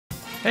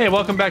Hey,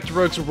 welcome back to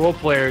Rogues and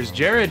Roleplayers.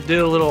 Jared did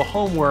a little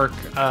homework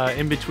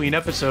in between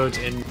episodes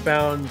and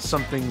found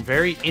something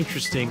very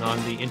interesting on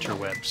the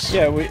interwebs.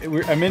 Yeah,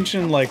 I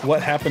mentioned like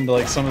what happened to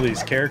like some of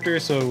these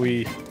characters, so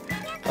I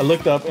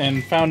looked up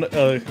and found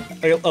a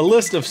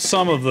list of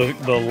some of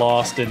the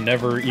lost and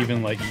never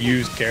even like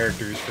used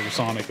characters for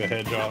Sonic the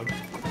Hedgehog.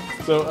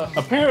 So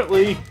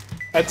apparently,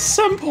 at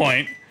some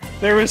point,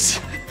 there was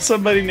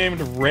somebody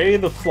named Ray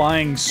the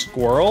Flying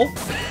Squirrel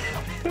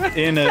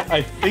in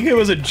I think it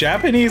was a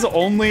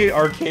Japanese-only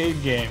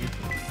arcade game.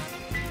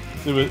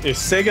 It was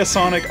Sega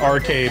Sonic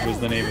Arcade was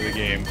the name of the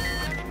game.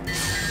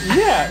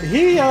 Yeah,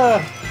 he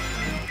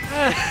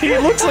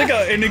looks like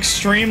an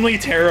extremely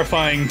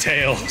terrifying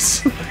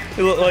Tails.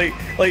 like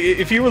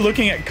if you were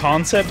looking at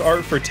concept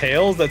art for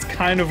Tails, that's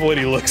kind of what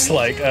he looks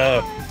like.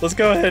 Let's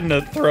go ahead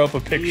and throw up a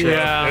picture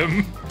of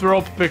him. Throw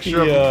up a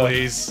picture of him,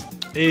 please.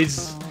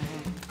 He's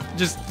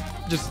just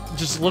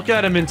look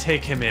at him and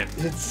take him in.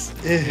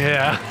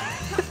 Yeah.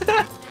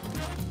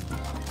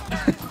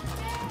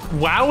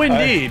 Wow,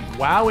 indeed.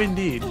 Wow,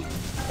 indeed.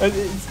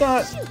 It's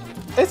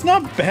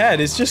not bad.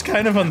 It's just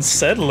kind of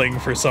unsettling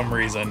for some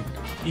reason.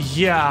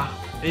 Yeah,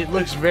 it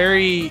looks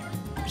very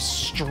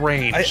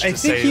strange. I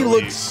think he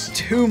looks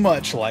too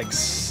much like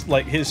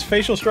his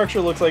facial structure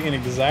looks like an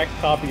exact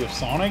copy of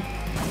Sonic,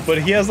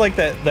 but he has like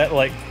that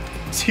like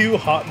two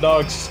hot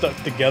dogs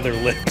stuck together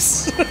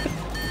lips.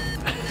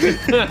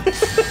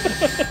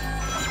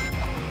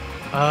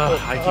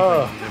 I keep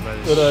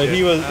but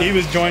he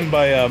was joined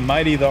by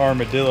Mighty the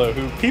Armadillo,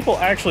 who people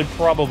actually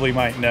probably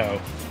might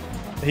know.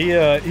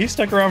 He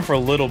stuck around for a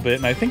little bit,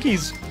 and I think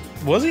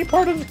was he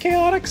part of the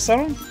Chaotix?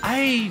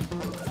 I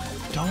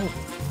don't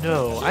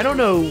know. I don't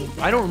know.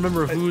 I don't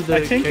remember who the.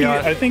 I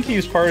think he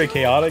was part of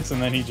Chaotix,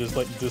 and then he just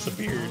like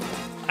disappeared.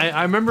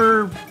 I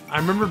remember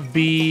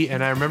B,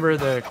 and I remember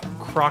the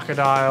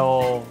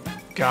crocodile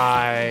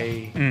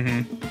guy.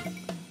 Mm-hmm.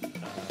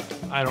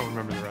 I don't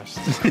remember the rest.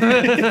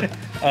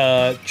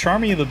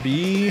 Charmy the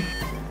Bee.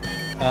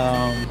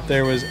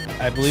 There was,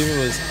 I believe it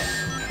was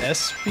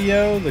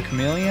Espio the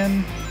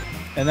chameleon,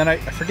 and then I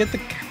forget the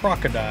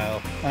crocodile.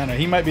 I don't know.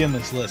 He might be in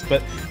this list,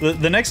 but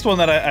the next one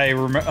that I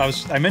remember,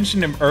 I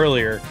mentioned him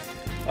earlier.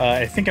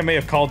 I think I may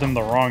have called him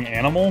the wrong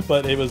animal,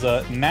 but it was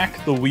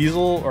Knack the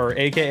Weasel, or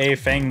AKA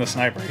Fang the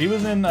Sniper. He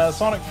was in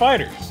Sonic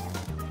Fighters.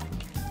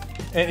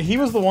 And he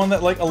was the one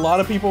that like a lot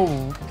of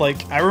people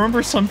like. I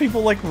remember some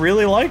people like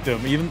really liked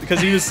him, even because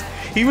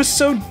he was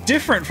so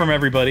different from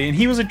everybody, and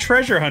he was a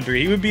treasure hunter.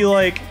 He would be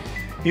like,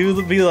 you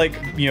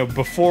know,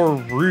 before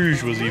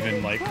Rouge was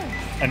even like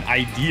an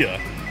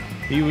idea.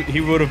 He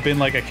would have been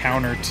like a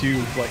counter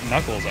to like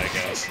Knuckles, I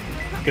guess,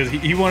 because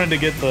he wanted to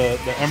get the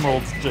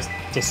emeralds just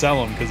to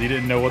sell them because he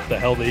didn't know what the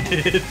hell they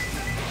did.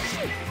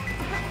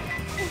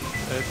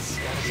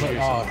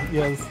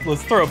 Yeah,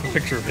 let's throw up a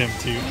picture of him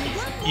too.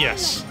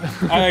 Yes.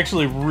 I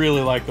actually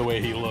really like the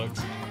way he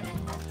looks.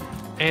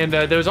 And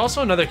there was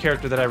also another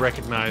character that I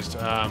recognized,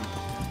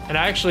 and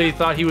I actually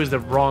thought he was the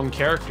wrong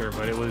character,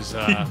 but it was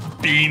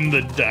Bean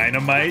the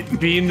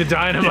Dynamite. Bean the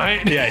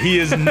Dynamite. Yeah, he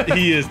is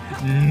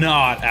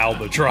not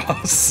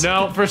Albatross.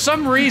 No, for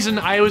some reason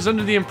I was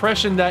under the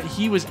impression that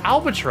he was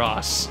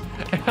Albatross,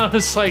 and I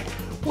was like,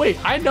 wait,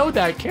 I know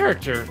that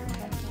character.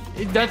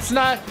 That's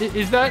not.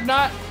 Is that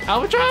not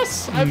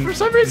Albatross? For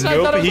some reason,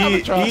 nope, I thought it was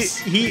Albatross.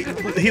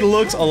 He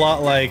looks a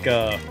lot like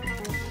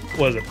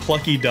what is it,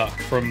 Plucky Duck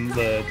from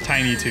the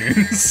Tiny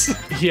Toons.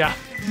 Yeah,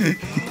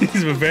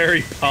 he's a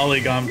very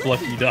polygon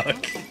Plucky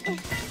Duck.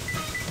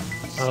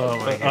 Oh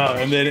my god!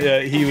 And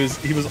then he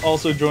was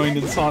also joined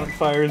in Sonic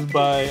Fires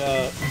by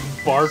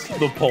Bark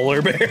the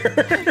Polar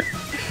Bear.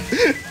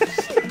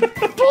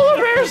 Polar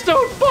bears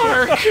don't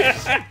bark.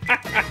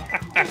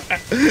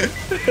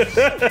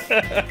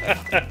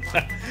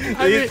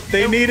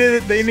 They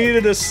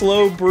needed a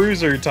slow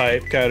bruiser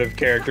type kind of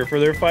character for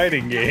their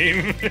fighting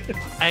game.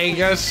 I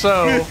guess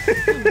so.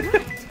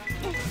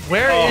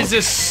 Where is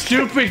this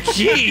stupid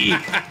key?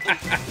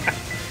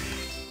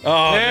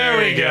 Oh, there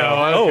we go.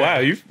 Okay. Oh wow,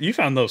 you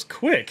found those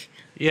quick.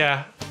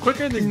 Yeah,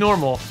 quicker than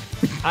normal.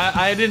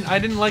 I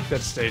didn't like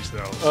that stage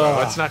though, so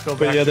let's not go back.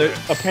 But yeah, to it.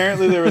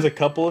 Apparently there was a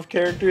couple of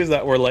characters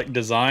that were like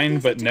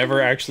designed but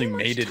never actually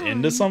made it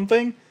into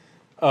something.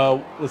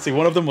 Let's see,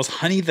 one of them was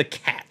Honey the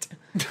Cat.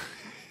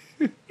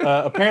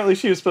 Apparently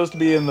she was supposed to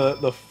be in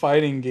the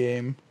fighting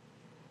game,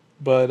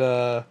 but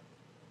a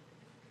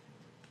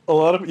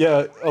lot of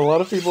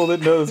people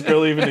didn't know this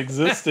girl even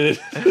existed.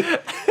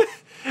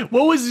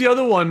 What was the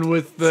other one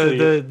with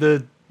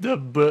the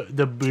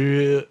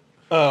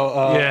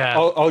yeah.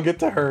 I'll get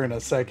to her in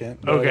a second.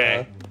 But,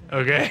 okay.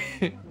 Okay.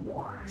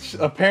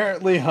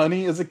 Apparently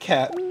Honey is a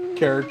cat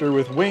character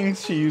with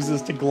wings she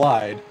uses to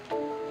glide.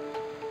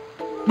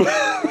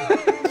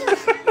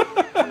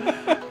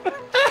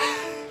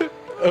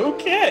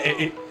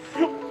 Okay.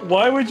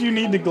 Why would you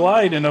need to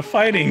glide in a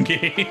fighting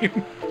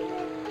game?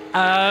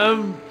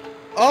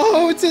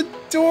 Oh, it's an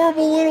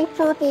adorable little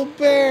purple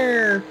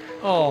bear.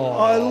 Oh,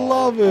 I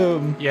love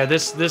him. Yeah,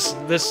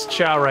 this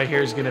Chow right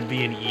here is gonna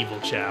be an evil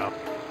Chow.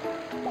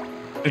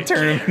 To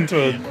turn him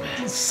into a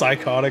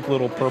psychotic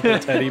little purple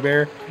teddy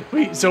bear.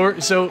 Wait, so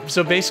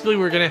basically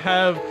we're gonna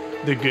have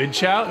the good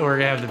Chow and we're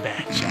gonna have the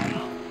bad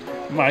Chow.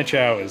 My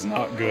Chow is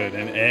not good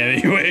in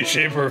any way,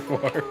 shape, or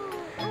form.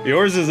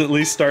 Yours is at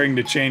least starting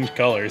to change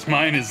colors.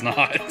 Mine is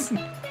not.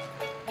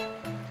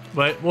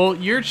 But well,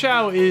 your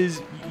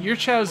Chow's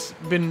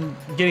been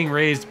getting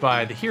raised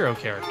by the hero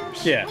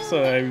characters. Yeah,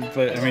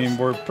 but I mean,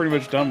 we're pretty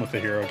much done with the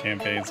hero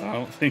campaign, so I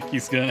don't think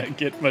he's gonna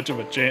get much of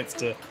a chance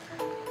to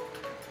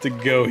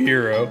go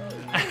hero.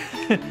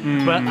 But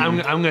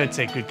I'm gonna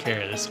take good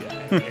care of this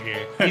guy right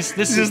here. He's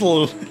just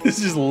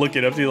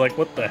looking up to you like,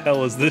 what the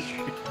hell is this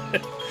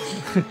shit?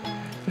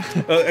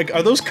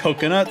 Are those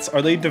coconuts?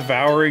 Are they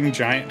devouring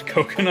giant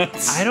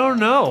coconuts? I don't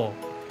know.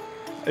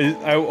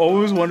 I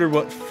always wondered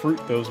what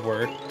fruit those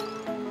were.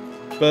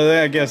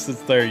 But I guess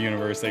it's their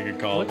universe. They could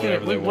call it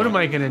whatever they want. What am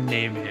I gonna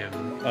name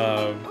him?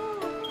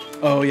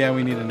 Oh yeah,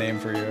 we need a name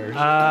for yours.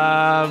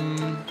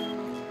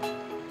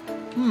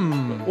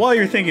 While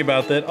you're thinking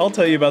about that, I'll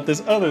tell you about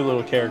this other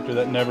little character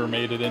that never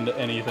made it into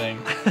anything.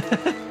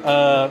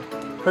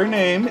 Her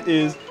name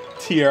is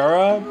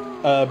Tiara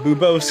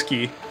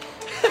Boobowski.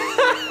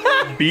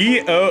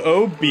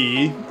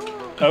 Boobowski.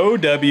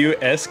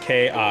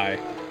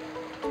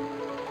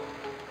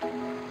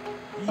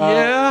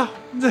 Yeah.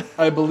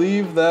 I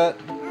believe that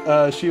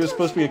she was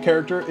supposed to be a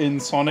character in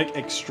Sonic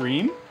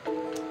Extreme.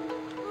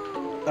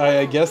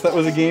 I guess that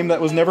was a game that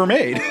was never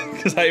made,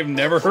 because I have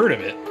never heard of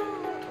it.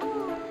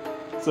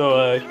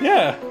 So,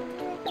 yeah.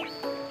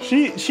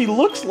 She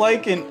looks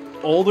like an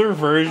older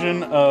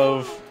version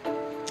of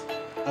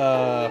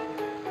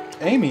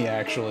Amy,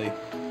 actually.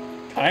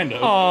 Kind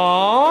of.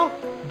 Aww.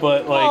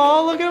 But like,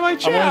 oh, look at my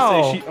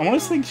Chow. I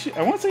want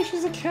to say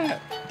she's a cat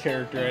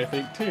character, I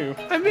think, too.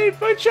 I made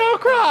my Chow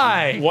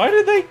cry. Why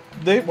did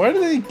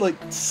they like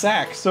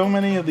sack so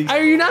many of these?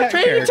 Are you not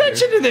paying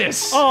attention to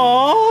this?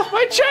 Aww,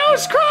 my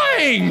Chow's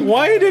crying.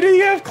 Why did he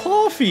have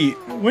claw feet?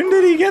 When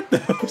did he get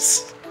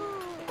those?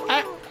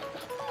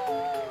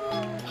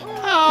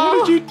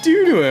 What did you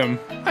do to him?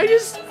 I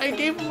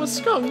gave him a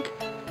skunk.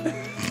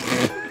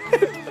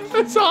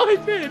 That's all I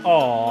did.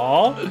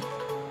 Aww.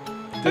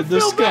 I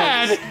feel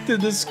bad. Did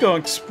the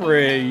skunk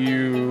spray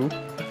you?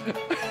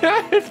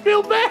 I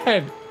feel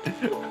bad.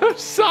 I'm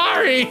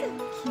sorry.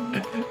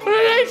 What did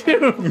I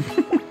do?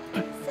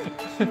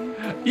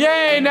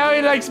 Yay, now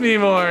he likes me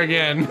more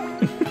again.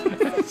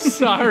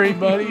 Sorry,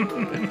 buddy.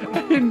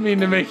 I didn't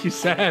mean to make you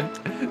sad.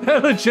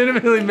 That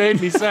legitimately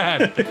made me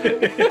sad.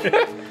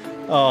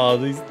 Oh,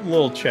 these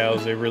little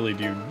Chows, they really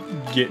do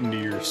get into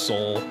your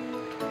soul.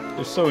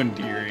 They're so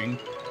endearing.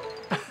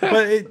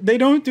 But they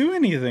don't do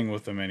anything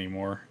with them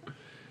anymore.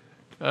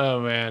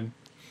 Oh man,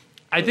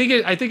 I think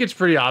it's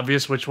pretty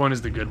obvious which one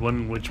is the good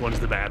one, which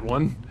one's the bad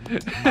one.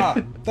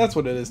 That's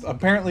what it is.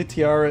 Apparently,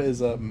 Tiara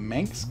is a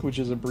Manx, which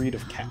is a breed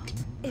of cat.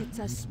 It's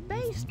a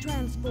space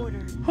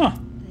transporter. Huh.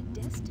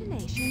 The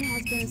destination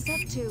has been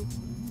set to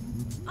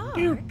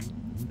Ark.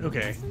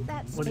 Okay. Isn't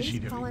that What is she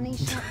space doing? colony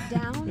shut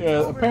down? Yeah,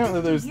 over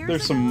apparently 50 years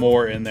there's some ago?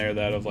 more in there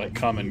that have like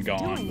come and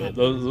gone, but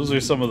those are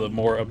some of the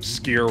more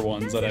obscure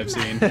ones that I've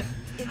seen.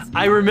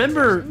 I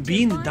remember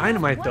being the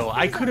Dynamite though.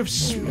 I could have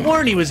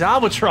sworn he was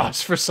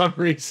Albatross for some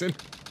reason.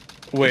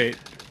 Wait,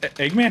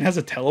 Eggman has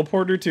a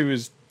teleporter to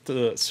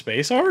the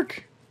space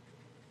arc?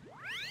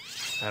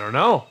 I don't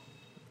know.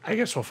 I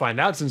guess we'll find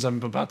out since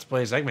I'm about to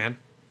play as Eggman.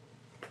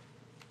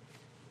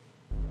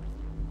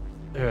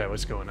 Alright,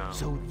 what's going on?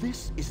 So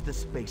this is the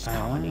space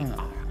colony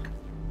Ark.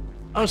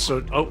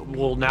 Oh,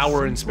 well now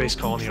we're in Space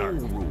Colony Ark.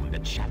 Room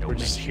that Shadow We're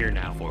just here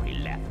now. before he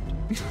left.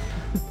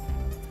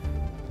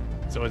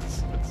 So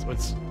it's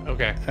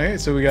okay. Alright,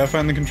 so we gotta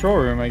find the control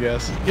room, I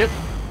guess. Yep.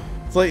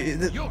 It's like,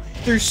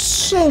 there's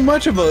so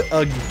much of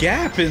a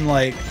gap in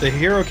like the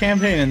hero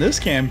campaign and this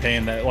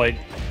campaign that like,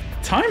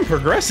 time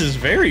progresses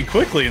very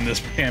quickly in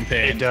this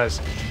campaign. It does.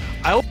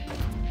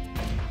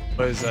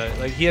 Was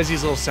like he has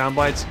these little sound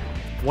bites.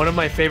 One of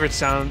my favorite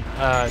sounds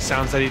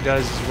that he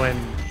does is when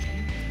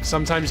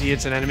sometimes he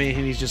hits an enemy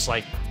and he's just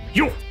like,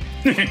 "Yo!"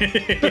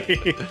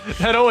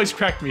 That always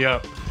cracked me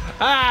up.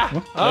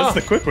 Well, that's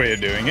the quick way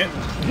of doing it.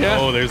 Yeah.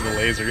 Oh, there's the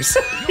lasers.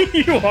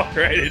 You walk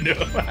right into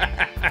them.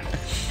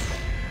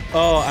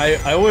 Oh,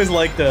 I always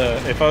liked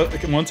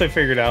once I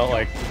figured out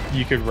like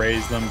you could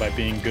raise them by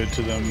being good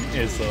to them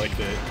is like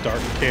the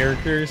dark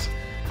characters.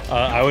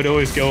 I would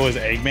always go as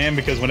Eggman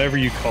because whenever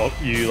you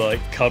like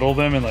cuddle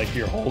them and like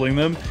you're holding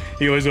them,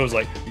 he always goes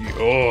like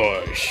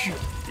yosh,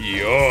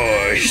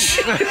 yosh.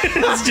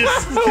 It's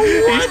just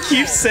he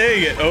keeps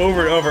saying it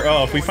over and over.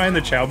 Oh, if we find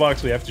the Chow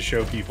box, we have to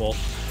show people.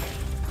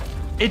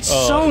 It's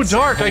so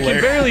dark, hilarious. I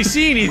can barely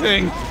see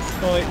anything.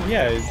 Well,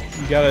 yeah,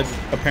 you gotta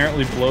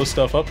apparently blow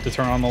stuff up to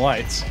turn on the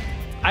lights.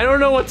 I don't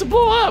know what to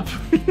blow up.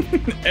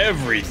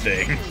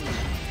 Everything.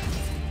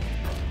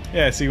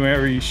 Yeah, see,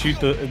 whenever you shoot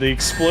the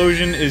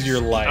explosion is your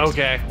light.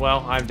 Okay,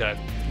 well, I'm done.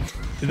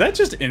 Did that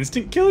just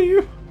instant kill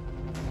you?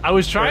 I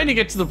was trying to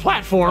get to the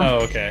platform. Oh,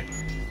 okay.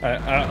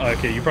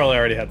 Okay, you probably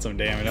already had some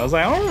damage. I was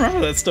like, I don't remember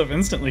that stuff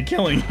instantly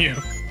killing you.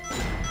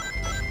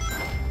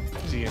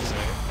 What's he gonna say?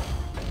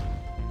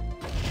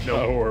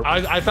 No.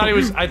 I thought he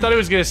was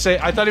gonna say.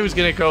 I thought he was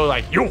gonna go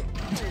like yo.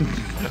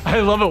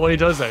 I love it when he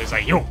does that. He's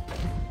like yo.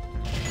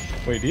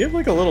 Wait, do you have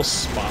like a little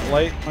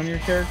spotlight on your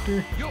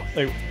character?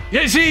 Like,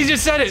 Yeah, see, he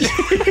just said it.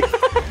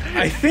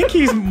 I think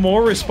he's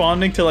more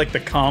responding to like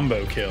the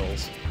combo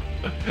kills.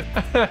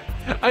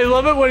 I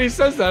love it when he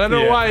says that. I don't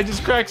know Yeah. why. It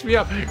just cracks me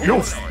up.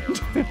 Yo.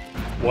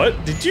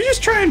 What? Did you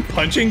just try and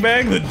punching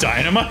bag the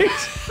dynamite?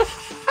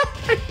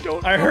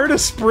 I heard a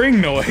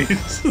spring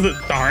noise.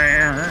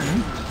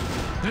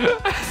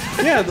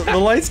 Yeah, the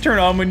lights turn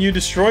on when you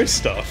destroy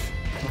stuff.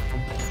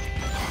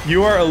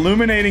 You are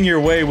illuminating your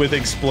way with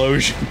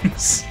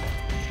explosions.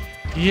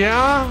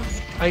 Yeah,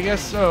 I guess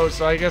so.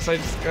 So I guess I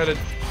just gotta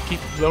keep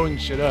blowing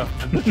shit up.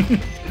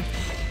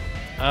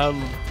 I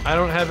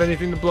don't have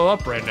anything to blow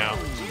up right now.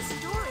 This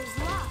door is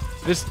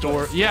locked. This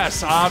door,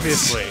 yes,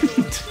 obviously. Around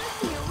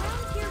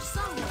here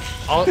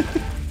somewhere.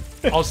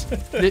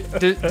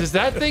 Does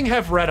that thing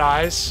have red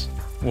eyes?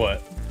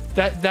 What?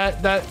 That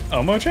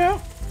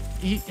Omochao?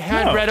 he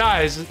had No. red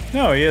eyes.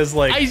 No, he has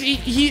like.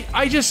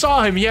 I just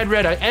saw him. He had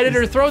red eyes.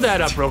 Editor, throw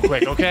that up real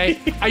quick, okay?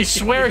 I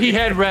swear he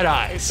had red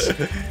eyes.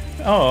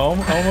 Oh,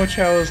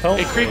 Omochao is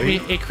helpful.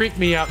 It creeped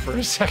me out for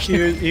a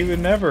second. He would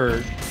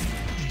never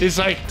He's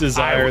like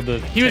desire the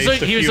he was taste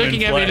like of he was human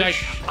looking at me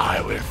flesh. like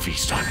I will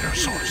feast on your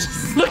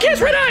souls. Look, he has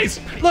red eyes.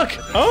 Look.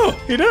 Oh,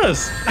 he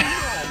does.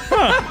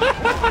 Huh.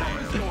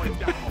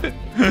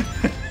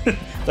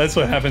 That's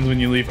what happens when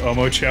you leave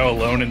Omochao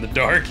alone in the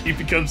dark. He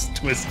becomes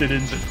twisted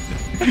and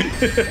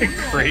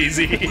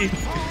crazy.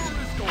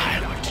 I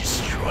will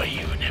destroy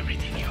you and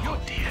everything you hold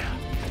dear.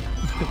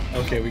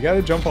 Okay, we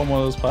gotta jump on one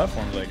of those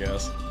platforms, I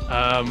guess.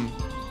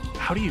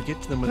 How do you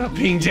get to them without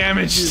being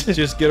damaged?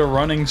 Just get a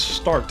running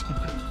start.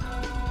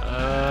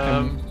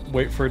 And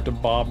wait for it to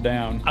bob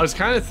down. I was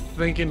kind of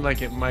thinking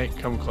like it might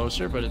come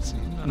closer, but it's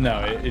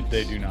No,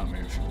 they do not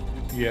move.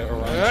 You get a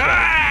running start.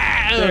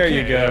 Ah! There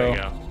Okay, you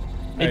go.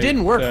 It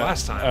didn't work That-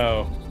 last time.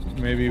 Oh,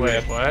 maybe we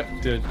Wait, have what?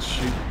 to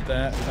shoot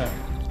that.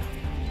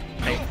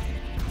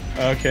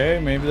 Okay,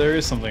 maybe there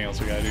is something else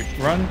we gotta do.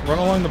 Run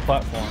along the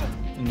platform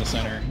in the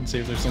center and see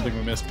if there's something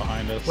we missed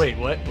behind us. Wait,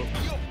 what?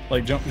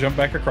 Like jump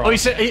back across. Oh,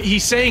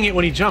 he's saying it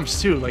when he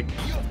jumps too, like.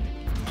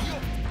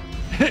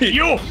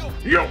 Yo.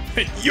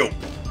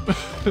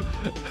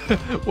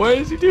 Why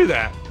does he do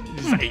that?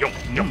 He's like yo.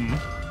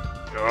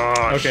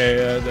 Gosh. Okay,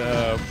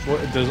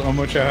 does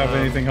Omochao have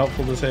anything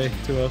helpful to say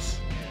to us?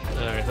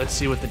 All right, let's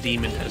see what the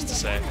demon has to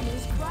say.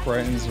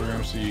 Brightens the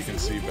room so you can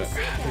see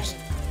better.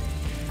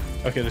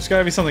 There's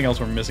gotta be something else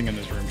we're missing in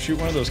this room. Shoot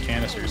one of those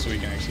canisters so we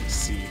can actually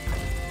see.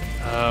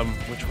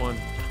 Which one?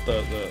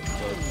 The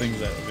things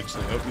that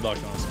eventually. Oh, you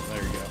locked on something.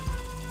 There you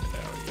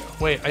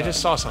go. Wait, I just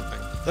saw something.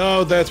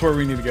 Oh, that's where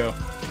we need to go.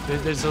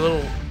 There's a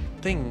little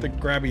thing. The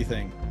grabby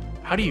thing.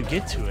 How do you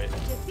get to it?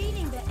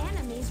 Defeating the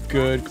enemies.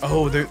 Good.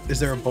 Oh, is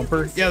there a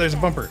bumper? Yeah, there's a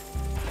bumper.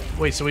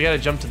 Wait, so we gotta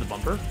jump to the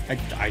bumper?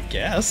 I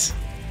guess.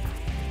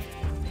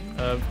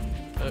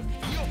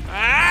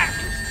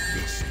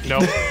 No.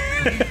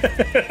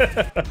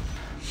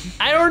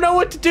 I don't know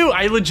what to do.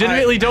 I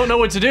legitimately don't know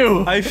what to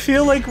do. I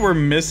feel like we're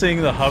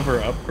missing the hover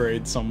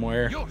upgrade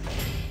somewhere.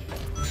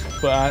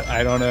 But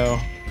I don't know.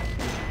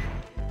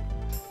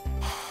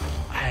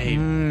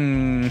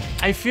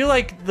 I feel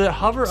like the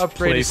hover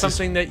upgrade is Place is-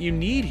 something that you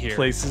need here.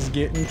 Place is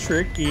getting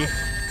tricky.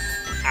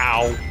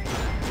 Ow.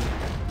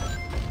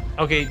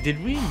 Okay,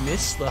 did we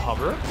miss the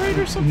hover upgrade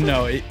or something?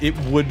 No, it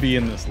would be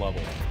in this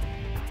level.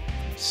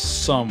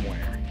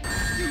 Somewhere.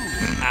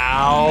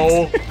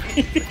 Ow.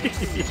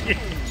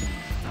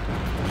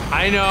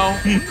 I know.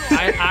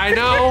 I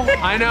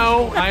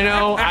know.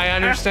 I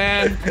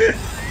understand.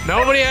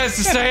 Nobody has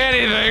to say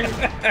anything.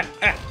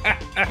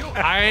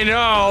 I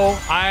know.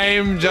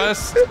 I'm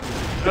just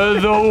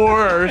the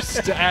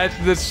worst at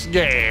this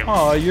game.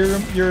 Oh,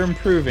 you're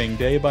improving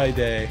day by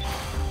day.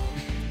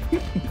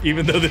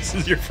 Even though this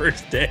is your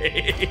first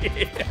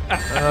day.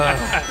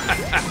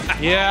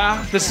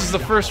 Yeah, this is the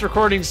first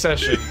recording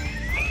session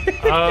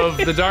of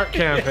the Dark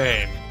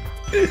Campaign.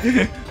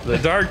 The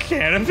dark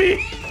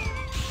canopy?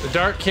 The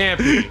Dark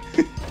Campy.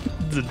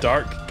 The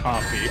dark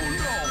compy.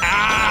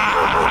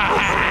 Ah!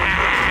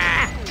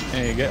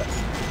 Hey, you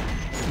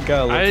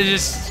gotta look, I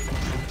just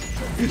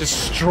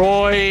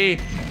destroy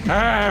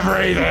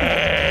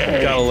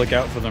everything. gotta look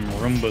out for them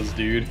Roombas,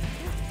 dude.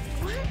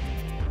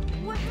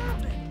 What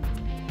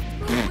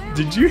happened?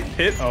 Did you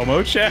hit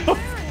Omochao?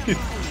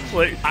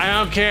 Like, I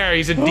don't care.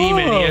 He's a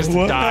demon. He has to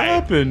what die.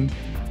 happened?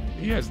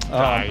 He has to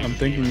die. I'm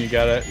thinking you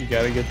gotta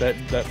get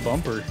that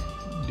bumper,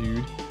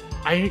 dude.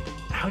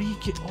 How do you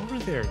get over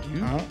there,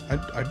 dude? I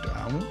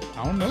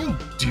don't know,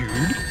 dude.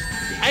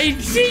 I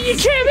see. You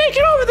can't make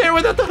it over there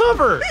without the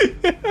hover.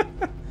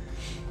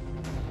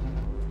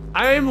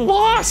 I'm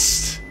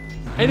lost.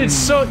 And it's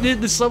so.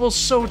 This level's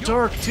so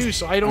dark too.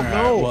 So I don't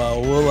know.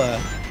 Well,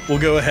 we'll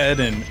go ahead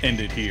and end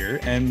it here,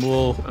 and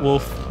we'll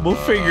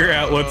figure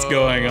out what's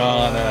going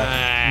on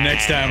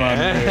next time on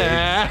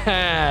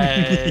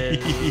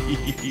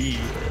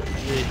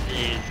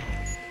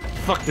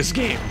Fuck this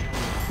game.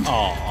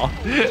 Aw.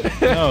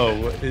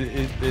 No,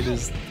 it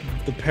is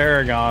the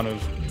paragon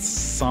of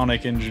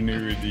sonic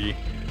ingenuity.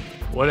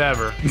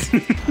 Whatever.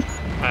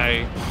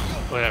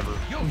 Whatever.